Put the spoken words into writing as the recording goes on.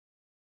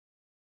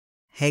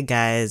Hey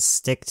guys,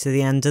 stick to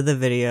the end of the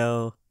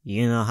video.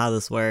 You know how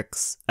this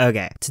works.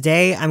 Okay,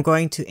 today I'm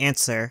going to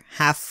answer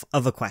half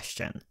of a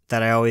question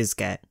that I always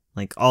get,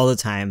 like all the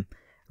time,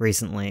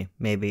 recently,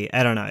 maybe.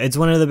 I don't know. It's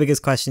one of the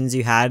biggest questions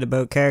you had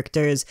about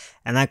characters,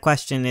 and that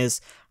question is,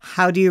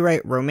 how do you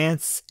write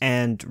romance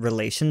and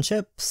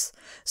relationships?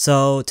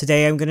 So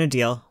today I'm going to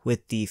deal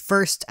with the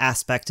first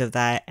aspect of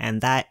that, and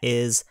that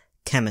is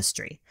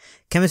chemistry.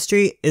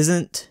 Chemistry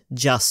isn't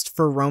just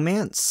for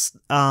romance.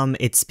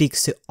 It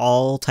speaks to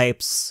all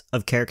types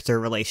of character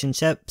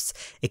relationships.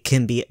 It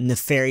can be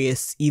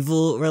nefarious,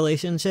 evil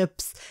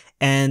relationships,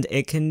 and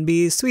it can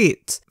be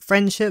sweet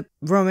friendship,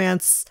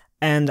 romance,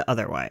 and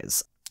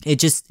otherwise.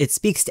 It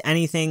speaks to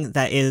anything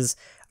that is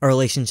a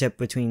relationship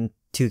between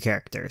two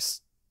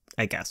characters,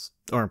 I guess,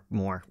 or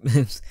more.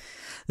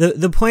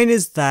 The point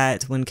is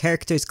that when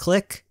characters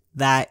click,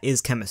 that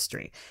is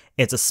chemistry.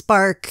 It's a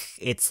spark,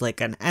 it's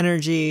like an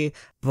energy,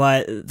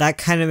 but that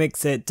kind of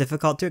makes it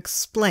difficult to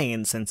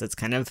explain since it's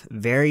kind of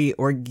very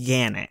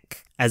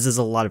organic, as is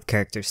a lot of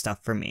character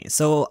stuff for me.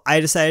 So I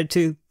decided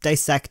to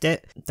dissect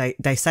it,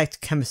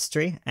 dissect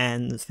chemistry,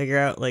 and figure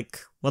out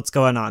like what's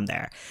going on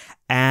there.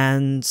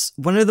 And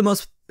one of the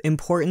most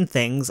important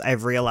things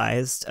I've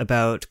realized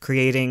about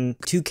creating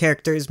two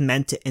characters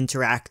meant to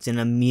interact in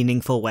a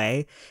meaningful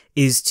way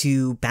is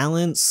to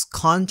balance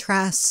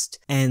contrast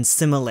and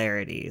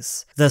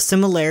similarities. The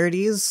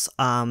similarities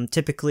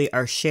typically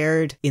are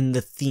shared in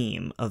the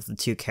theme of the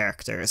two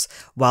characters,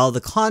 while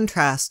the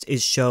contrast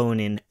is shown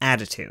in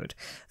attitude.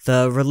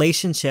 The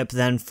relationship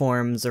then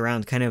forms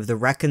around kind of the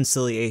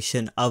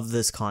reconciliation of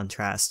this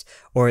contrast,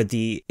 or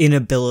the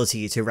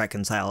inability to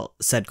reconcile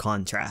said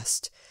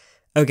contrast.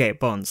 Okay,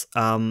 Bones,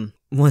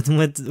 what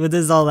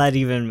does all that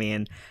even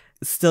mean?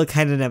 Still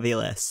kind of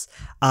nebulous.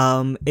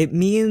 It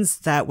means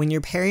that when you're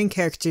pairing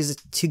characters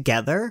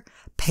together,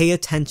 pay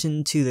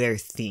attention to their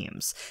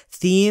themes.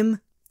 Theme,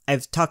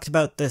 I've talked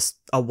about this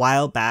a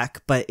while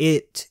back, but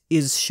it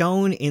is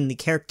shown in the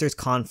character's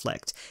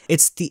conflict.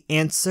 It's the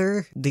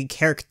answer the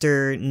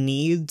character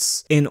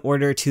needs in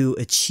order to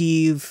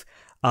achieve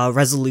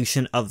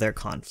resolution of their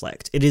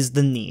conflict. It is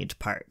the need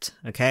part,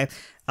 okay?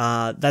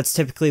 That's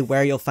typically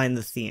where you'll find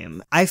the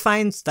theme. I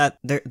find that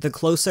the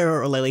closer a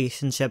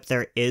relationship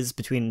there is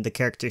between the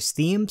characters'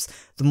 themes,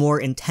 the more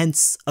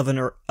intense of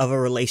a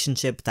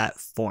relationship that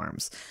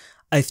forms.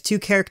 If two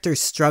characters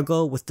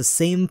struggle with the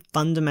same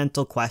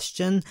fundamental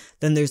question,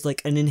 then there's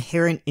like an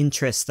inherent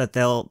interest that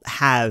they'll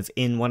have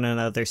in one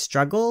another's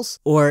struggles,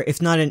 or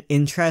if not an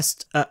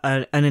interest,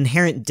 an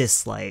inherent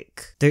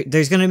dislike.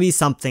 There's going to be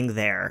something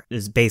there,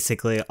 is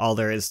basically all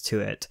there is to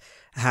it.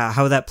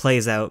 How that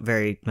plays out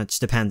very much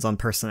depends on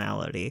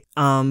personality.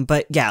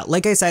 But yeah,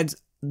 like I said,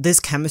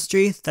 this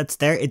chemistry that's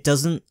there, it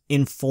doesn't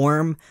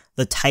inform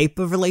the type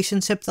of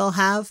relationship they'll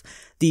have.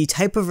 The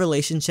type of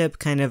relationship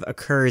kind of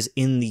occurs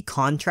in the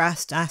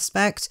contrast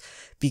aspect,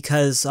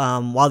 because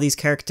while these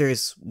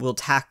characters will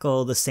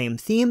tackle the same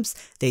themes,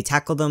 they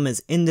tackle them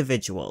as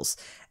individuals,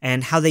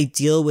 and how they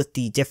deal with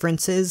the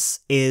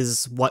differences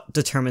is what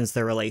determines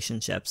their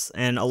relationships,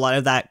 and a lot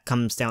of that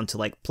comes down to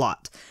like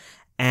plot.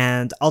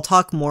 And I'll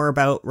talk more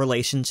about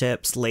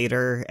relationships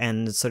later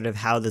and sort of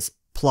how this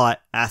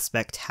plot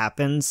aspect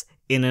happens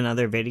in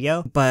another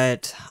video,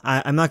 but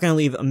I'm not going to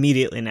leave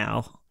immediately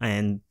now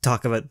and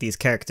talk about these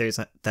characters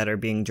that are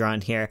being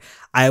drawn here.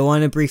 I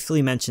want to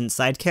briefly mention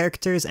side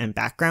characters and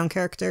background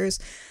characters,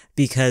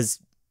 because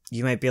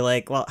you might be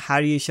like, well, how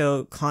do you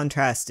show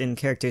contrast in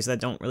characters that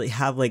don't really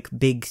have like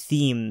big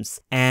themes?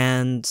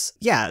 And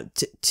yeah,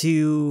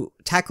 to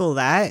tackle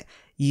that,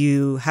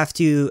 you have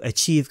to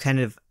achieve kind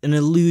of an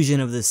illusion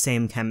of the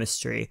same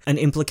chemistry, an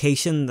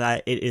implication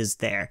that it is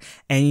there.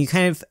 And you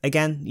kind of,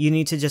 again, you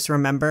need to just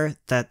remember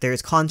that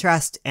there's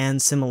contrast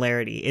and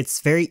similarity. It's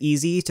very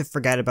easy to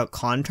forget about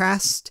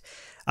contrast,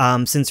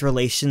 since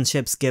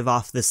relationships give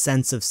off the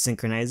sense of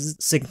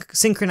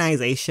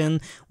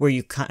synchronization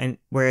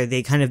where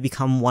they kind of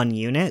become one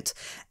unit.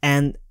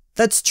 And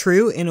that's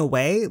true in a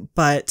way,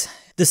 but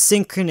the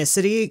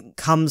synchronicity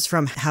comes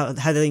from how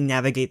they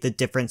navigate the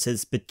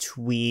differences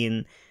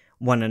between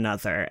one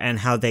another and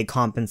how they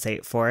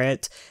compensate for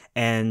it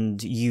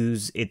and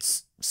use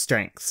its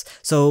strengths.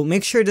 So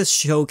make sure to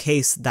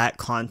showcase that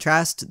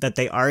contrast, that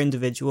they are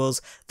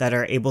individuals that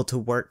are able to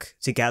work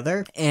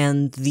together,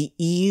 and the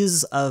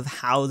ease of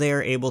how they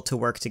are able to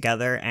work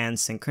together and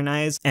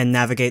synchronize and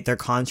navigate their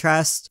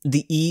contrast.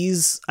 The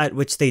ease at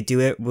which they do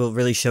it will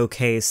really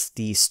showcase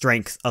the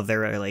strength of their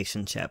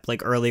relationship.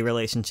 Like early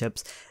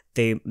relationships,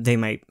 they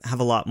might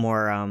have a lot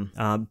more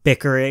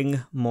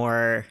bickering,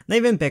 more, not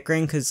even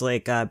bickering, because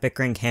like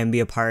bickering can be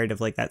a part of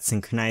like that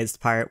synchronized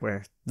part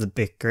where the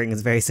bickering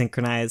is very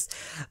synchronized,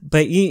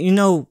 but you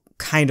know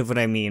kind of what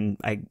I mean,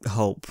 I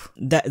hope.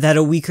 That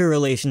a weaker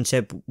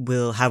relationship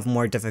will have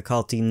more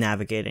difficulty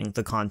navigating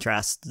the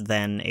contrast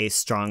than a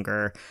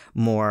stronger,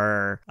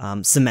 more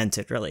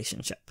cemented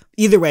relationship.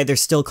 Either way,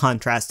 there's still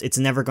contrast. It's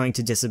never going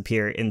to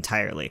disappear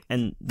entirely,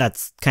 and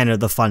that's kind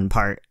of the fun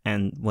part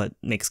and what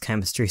makes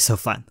chemistry so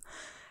fun.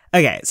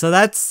 Okay, so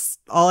that's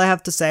all I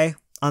have to say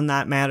on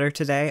that matter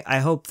today. I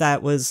hope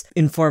that was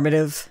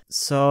informative.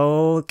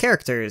 So,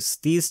 characters.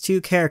 These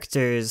two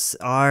characters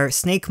are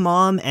Snake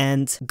Mom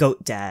and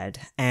Goat Dad,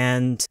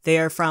 and they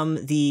are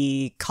from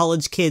the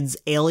College Kids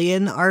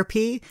Alien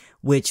RP,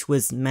 which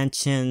was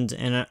mentioned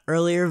in an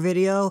earlier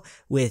video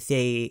with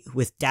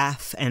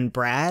Daph and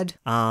Brad.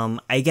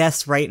 I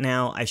guess right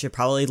now I should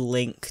probably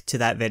link to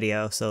that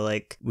video so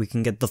like we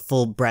can get the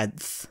full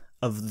breadth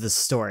of the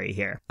story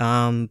here.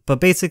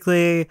 But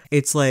basically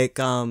it's like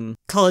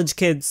college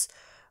kids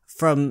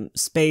from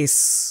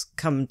space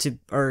come to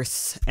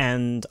Earth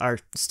and are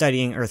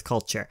studying Earth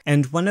culture.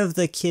 And one of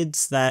the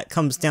kids that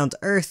comes down to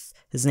Earth,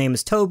 his name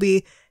is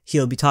Toby.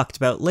 He'll be talked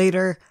about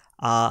later.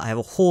 I have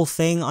a whole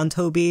thing on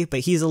Toby, but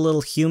he's a little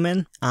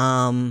human.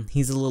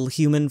 He's a little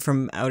human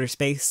from outer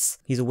space.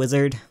 He's a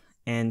wizard,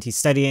 and he's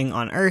studying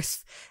on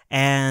Earth.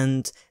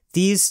 And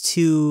these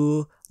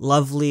two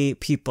lovely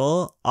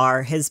people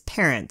are his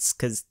parents,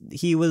 because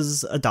he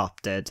was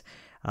adopted.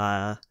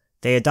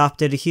 They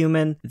adopted a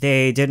human.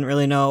 They didn't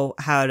really know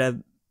how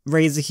to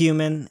raise a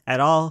human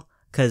at all,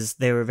 because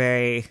they were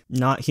very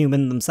not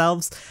human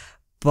themselves,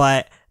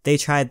 but they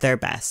tried their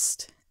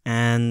best.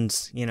 And,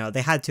 you know,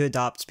 they had to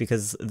adopt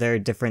because they're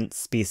different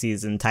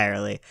species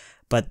entirely,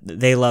 but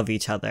they love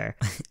each other.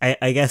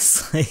 I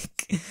guess,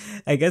 like,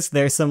 I guess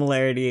their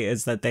similarity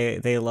is that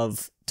they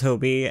love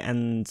Toby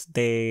and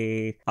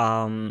they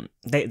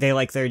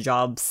like their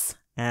jobs,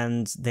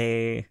 and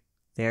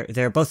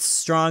they're both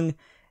strong,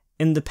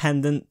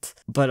 independent,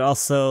 but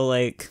also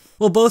like,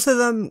 well, both of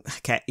them,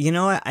 okay, you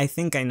know what, I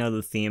think I know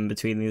the theme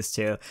between these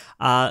two.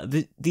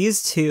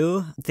 These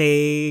two,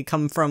 they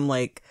come from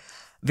like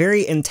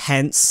very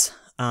intense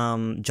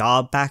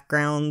job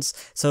backgrounds.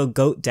 So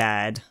Goat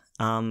Dad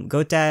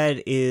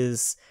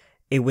is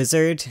a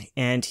wizard,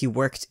 and he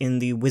worked in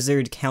the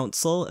Wizard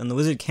Council, and the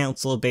Wizard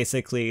Council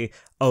basically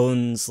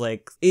owns,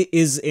 like, it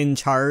is in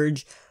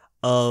charge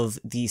of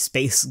the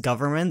space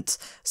government.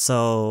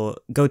 So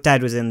Goat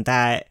Dad was in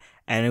that,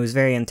 and it was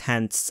very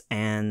intense,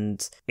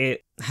 and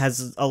it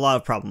has a lot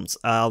of problems.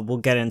 We'll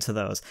get into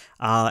those.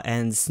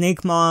 And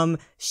Snake Mom,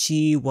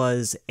 she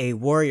was a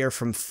warrior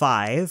from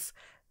 5.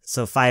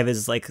 So 5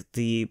 is like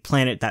the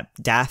planet that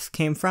Daph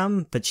came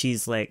from, but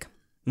she's like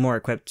more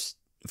equipped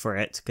for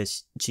it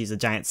because she's a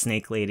giant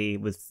snake lady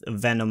with a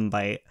venom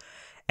bite.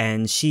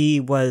 And she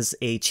was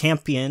a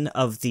champion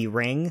of the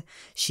ring.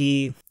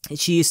 She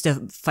used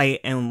to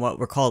fight in what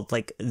were called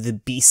like the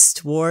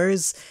Beast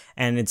Wars,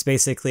 and it's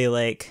basically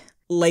like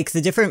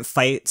the different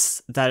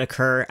fights that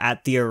occur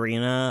at the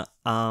arena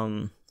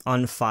on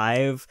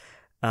 5.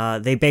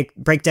 They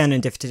break down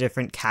into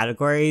different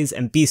categories,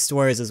 and Beast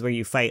Wars is where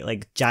you fight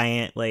like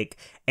giant like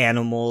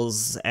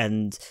animals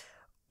and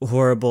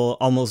horrible,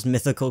 almost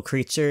mythical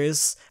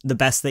creatures the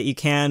best that you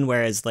can,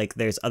 whereas like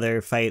there's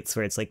other fights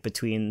where it's like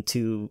between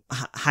two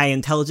high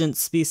intelligence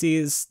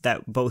species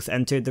that both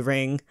entered the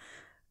ring.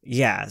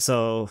 Yeah,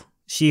 so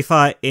she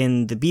fought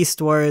in the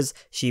Beast Wars,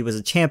 she was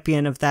a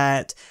champion of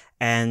that,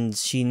 and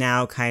she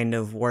now kind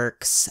of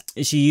works,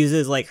 she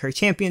uses like her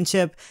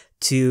championship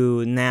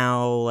to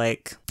now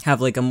like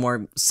have like a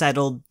more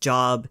settled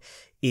job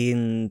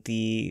in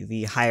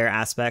the higher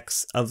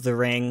aspects of the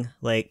ring.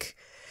 Like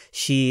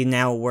she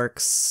now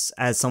works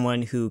as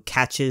someone who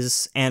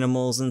catches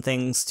animals and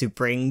things to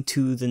bring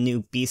to the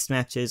new beast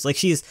matches. Like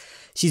she's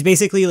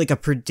basically like a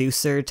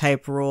producer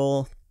type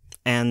role,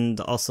 and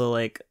also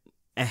like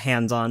a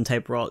hands-on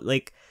type role.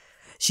 Like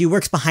she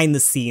works behind the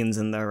scenes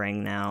in the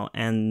ring now.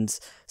 And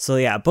so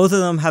yeah, both of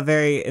them have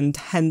very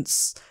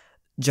intense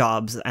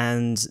jobs,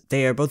 and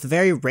they are both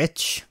very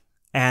rich,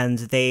 and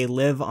they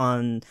live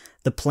on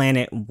the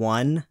planet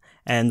 1,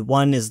 and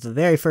 1 is the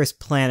very first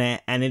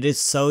planet, and it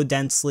is so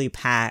densely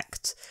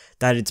packed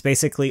that it's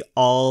basically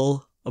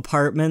all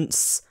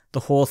apartments,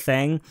 the whole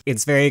thing.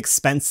 It's very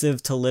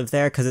expensive to live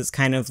there because it's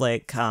kind of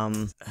like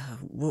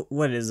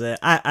what is it,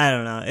 I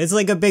don't know, it's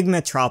like a big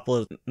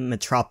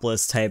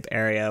metropolis type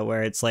area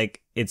where it's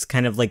like it's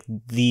kind of like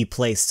the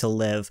place to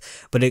live,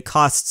 but it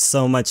costs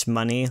so much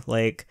money.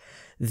 Like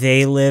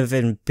they live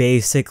in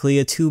basically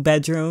a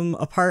 2-bedroom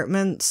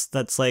apartment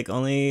that's like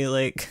only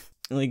like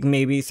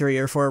maybe 3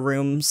 or 4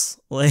 rooms,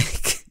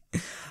 like,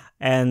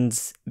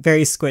 and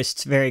very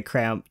squished, very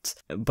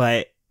cramped,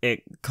 but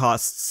it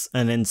costs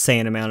an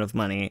insane amount of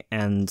money,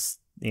 and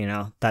you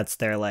know, that's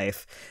their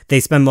life. They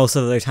spend most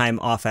of their time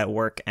off at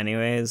work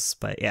anyways,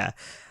 but yeah.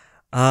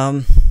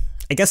 I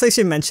guess I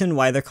should mention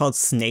why they're called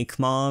Snake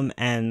Mom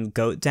and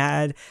Goat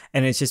Dad,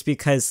 and it's just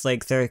because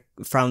like they're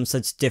from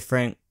such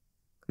different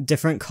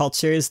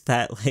cultures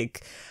that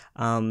like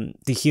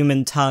the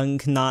human tongue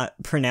cannot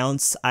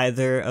pronounce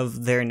either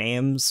of their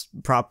names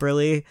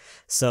properly.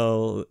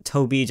 So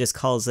Toby just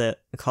calls the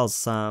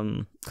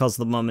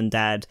mom and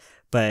dad,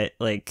 but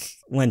like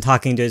when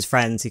talking to his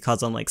friends, he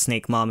calls them like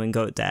Snake Mom and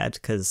Goat Dad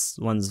because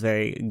one's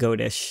very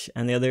goatish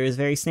and the other is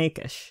very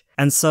snakish.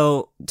 And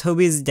so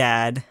Toby's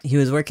dad, he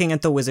was working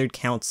at the Wizard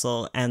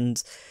Council,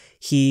 and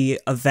He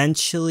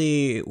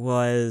eventually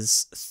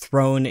was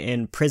thrown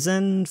in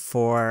prison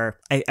for,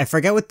 I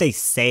forget what they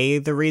say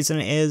the reason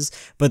is,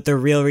 but the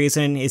real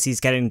reason is he's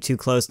getting too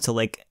close to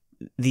like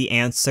the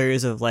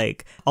answers of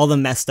like all the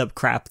messed up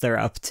crap they're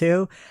up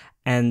to.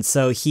 And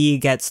so he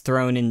gets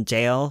thrown in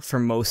jail for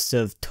most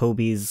of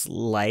Toby's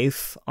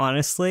life,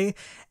 honestly.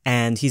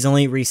 And he's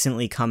only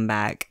recently come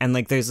back. And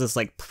like there's this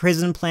like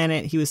prison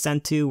planet he was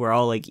sent to where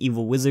all like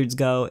evil wizards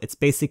go. It's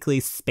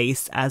basically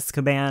Space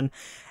Azkaban.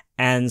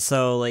 And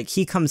so, like,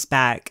 he comes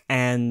back,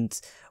 and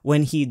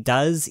when he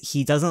does,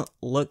 he doesn't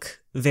look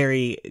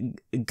very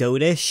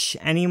goatish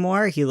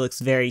anymore. He looks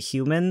very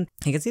human.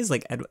 I guess he's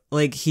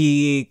like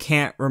he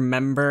can't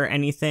remember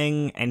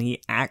anything, and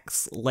he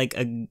acts like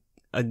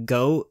a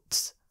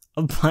goat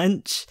a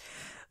bunch.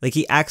 Like,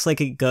 he acts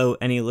like a goat,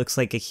 and he looks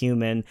like a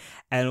human.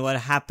 And what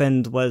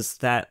happened was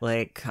that,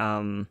 like,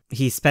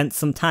 he spent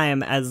some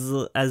time as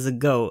a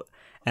goat,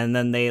 and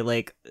then they,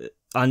 like,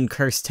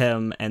 uncursed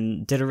him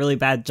and did a really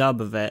bad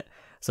job of it.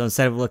 So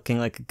instead of looking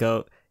like a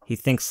goat, he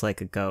thinks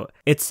like a goat.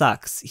 It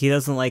sucks. He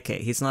doesn't like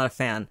it. He's not a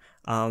fan.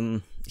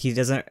 He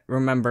doesn't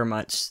remember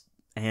much.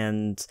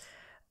 And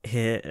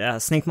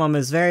Snake Mom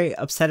is very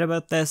upset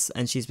about this,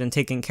 and she's been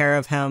taking care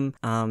of him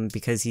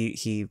because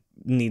he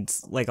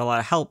needs like a lot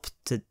of help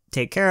to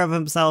take care of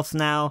himself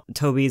now.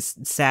 Toby's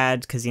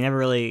sad because he never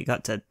really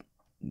got to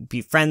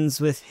be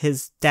friends with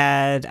his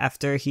dad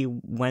after he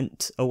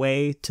went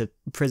away to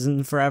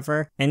prison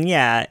forever. And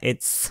yeah,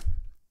 it's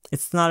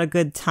not a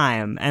good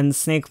time. And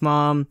Snake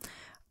Mom,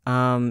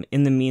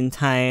 in the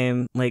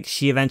meantime, like,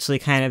 she eventually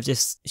kind of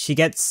she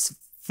gets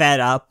fed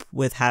up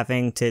with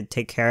having to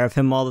take care of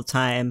him all the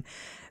time,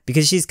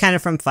 because she's kind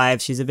of from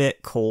 5, she's a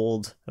bit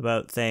cold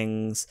about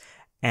things,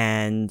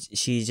 and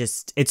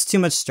it's too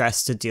much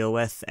stress to deal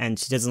with, and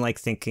she doesn't like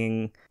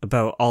thinking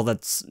about all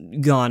that's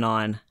gone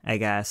on, I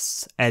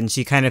guess. And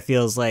she kind of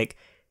feels like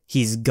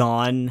he's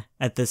gone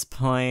at this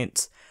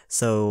point.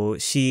 So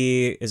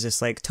she is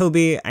just like,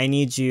 Toby, I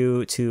need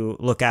you to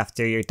look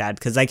after your dad,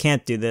 because I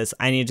can't do this.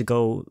 I need to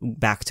go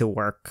back to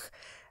work.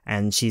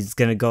 And she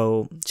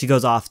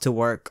goes off to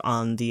work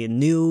on the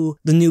new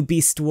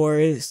Beast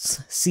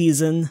Wars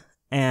season.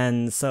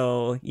 And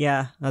so,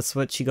 yeah, that's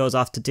what she goes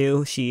off to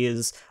do. She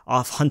is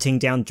off hunting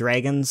down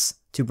dragons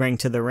to bring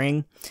to the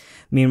ring.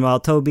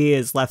 Meanwhile, Toby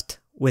is left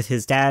with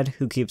his dad,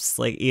 who keeps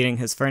like eating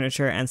his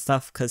furniture and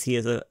stuff, because he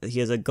is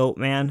a goat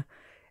man,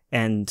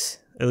 and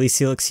at least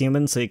he looks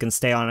human, so he can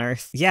stay on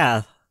Earth.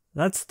 Yeah,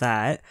 that's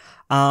that.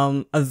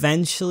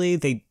 Eventually,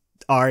 they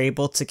are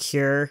able to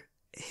cure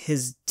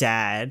his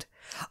dad.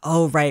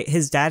 Oh, right,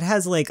 his dad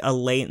has, like, a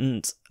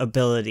latent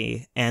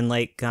ability, and,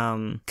 like,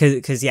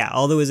 cause yeah,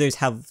 all the wizards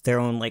have their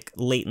own, like,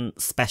 latent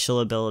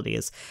special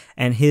abilities,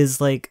 and his,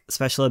 like,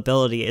 special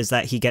ability is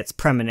that he gets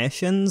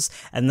premonitions,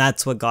 and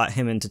that's what got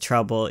him into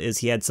trouble, is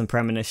he had some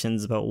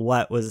premonitions about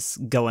what was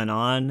going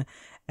on,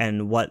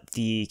 and what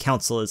the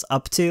council is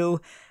up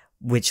to,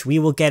 which we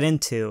will get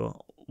into.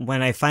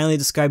 When I finally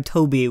describe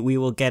Toby, we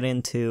will get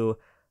into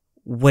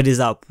what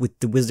is up with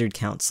the Wizard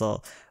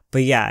Council.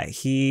 But yeah,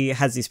 he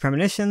has these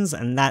premonitions,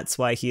 and that's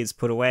why he is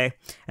put away.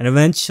 And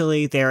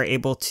eventually, they are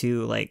able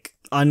to, like,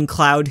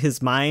 uncloud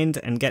his mind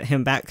and get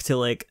him back to,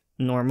 like,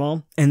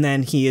 normal. And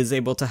then he is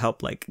able to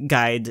help, like,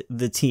 guide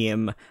the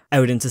team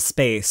out into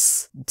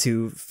space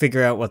to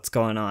figure out what's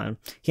going on.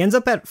 He ends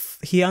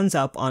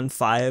up on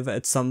 5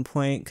 at some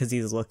point because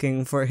he's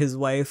looking for his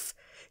wife.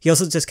 He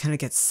also just kind of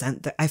gets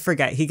sent there. I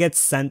forget. He gets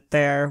sent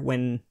there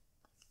when,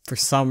 for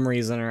some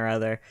reason or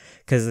other,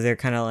 because they're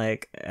kind of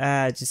like,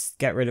 just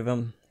get rid of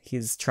him.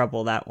 He's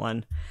trouble, that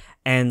one.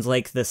 And,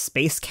 like, the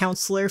space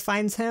counselor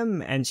finds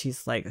him, and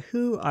she's like,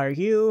 who are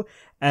you?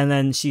 And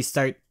then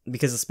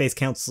because the space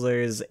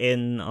counselor is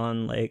in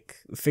on, like,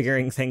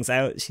 figuring things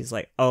out, she's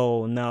like,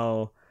 oh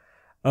no,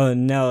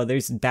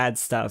 there's bad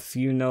stuff.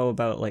 You know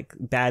about, like,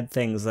 bad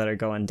things that are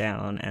going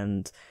down.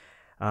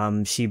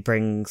 And she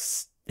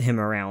brings him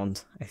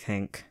around, I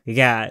think.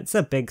 Yeah, it's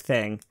a big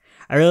thing.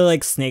 I really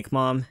like Snake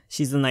Mom.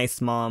 She's a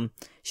nice mom.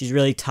 She's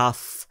really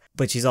tough,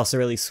 but she's also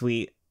really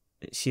sweet.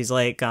 She's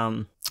like,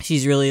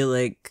 she's really,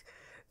 like,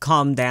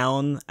 calmed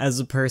down as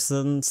a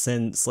person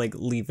since, like,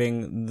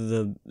 leaving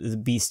the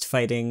beast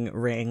fighting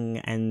ring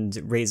and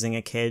raising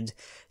a kid.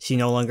 She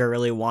no longer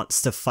really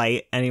wants to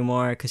fight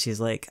anymore, because she's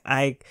like,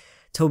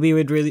 Toby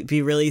would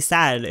be really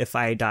sad if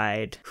I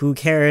died. Who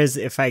cares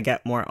if I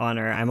get more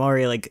honor? I'm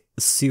already, like,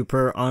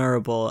 super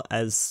honorable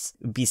as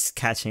beast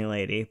catching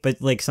lady.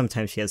 But, like,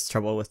 sometimes she has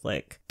trouble with,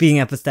 like, being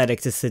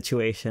empathetic to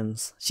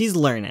situations. She's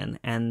learning,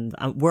 and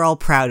we're all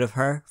proud of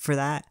her for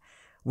that.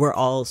 We're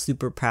all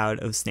super proud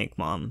of Snake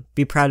Mom.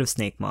 Be proud of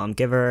Snake Mom.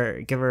 Give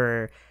her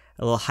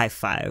a little high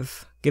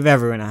five. Give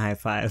everyone a high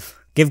five.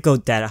 Give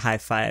Goat Dad a high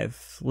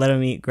five. Let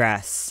him eat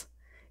grass.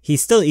 He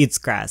still eats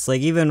grass.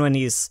 Like, even when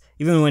he's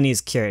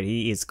cured,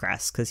 he eats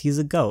grass, because he's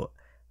a goat.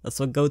 That's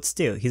what goats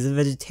do. He's a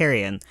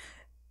vegetarian.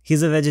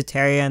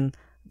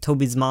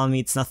 Toby's mom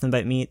eats nothing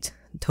but meat.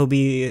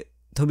 Toby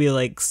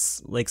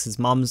likes his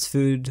mom's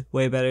food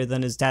way better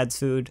than his dad's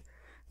food.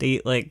 They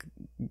eat, like,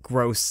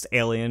 gross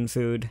alien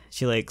food.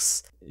 She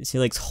likes She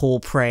likes whole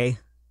prey.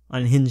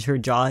 Unhinge her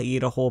jaw,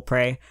 eat a whole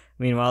prey.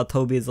 Meanwhile,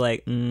 Toby's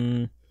like,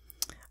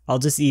 I'll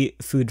just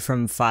eat food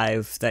from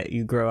 5 that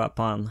you grow up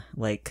on,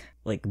 like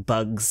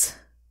bugs,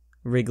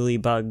 wriggly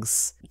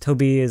bugs.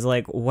 Toby is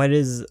like, what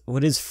is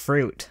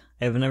fruit?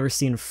 I've never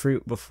seen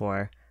fruit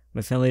before.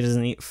 My family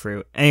doesn't eat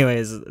fruit.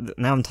 Anyways,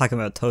 now I'm talking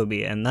about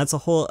Toby, and that's a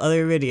whole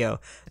other video.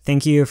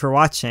 Thank you for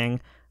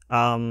watching.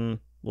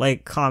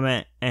 Like,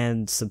 comment,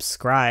 and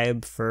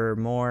subscribe for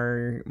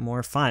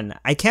more fun.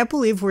 I can't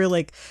believe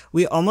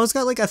we almost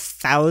got like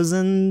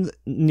 1,000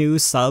 new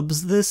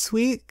subs this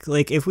week.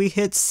 Like, if we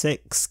hit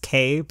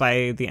 6K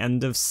by the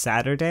end of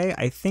Saturday,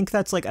 I think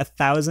that's like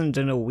 1,000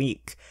 in a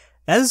week.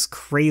 That is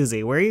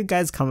crazy. Where are you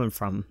guys coming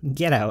from?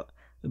 Get out.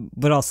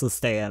 But also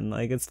stay in.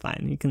 Like, it's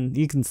fine. You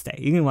can stay.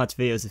 You can watch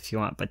videos if you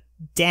want, but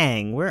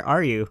dang, where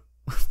are you?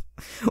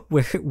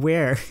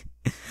 where?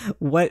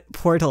 What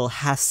portal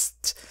has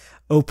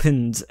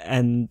opened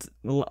and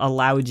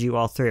allowed you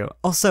all through?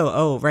 Also,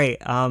 oh right,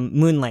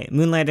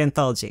 Moonlight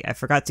Anthology. I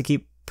forgot to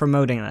keep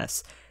promoting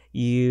this.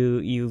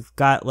 You've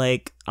got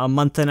like a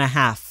month and a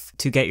half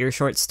to get your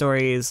short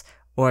stories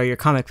or your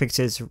comic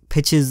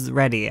pitches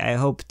ready. I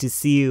hope to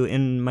see you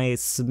in my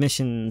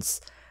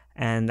submissions,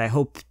 and I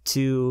hope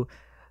to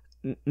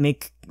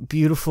make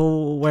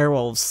beautiful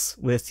werewolves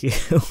with you.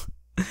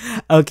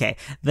 Okay,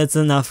 that's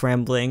enough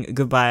rambling.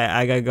 Goodbye.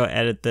 I gotta go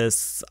edit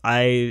this.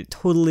 I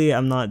totally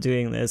am not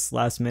doing this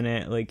last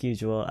minute like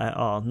usual at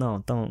all.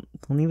 No, don't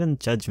even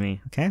judge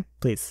me, okay?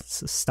 Please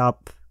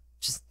stop.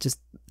 Just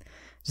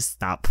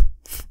stop.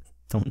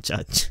 Don't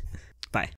judge.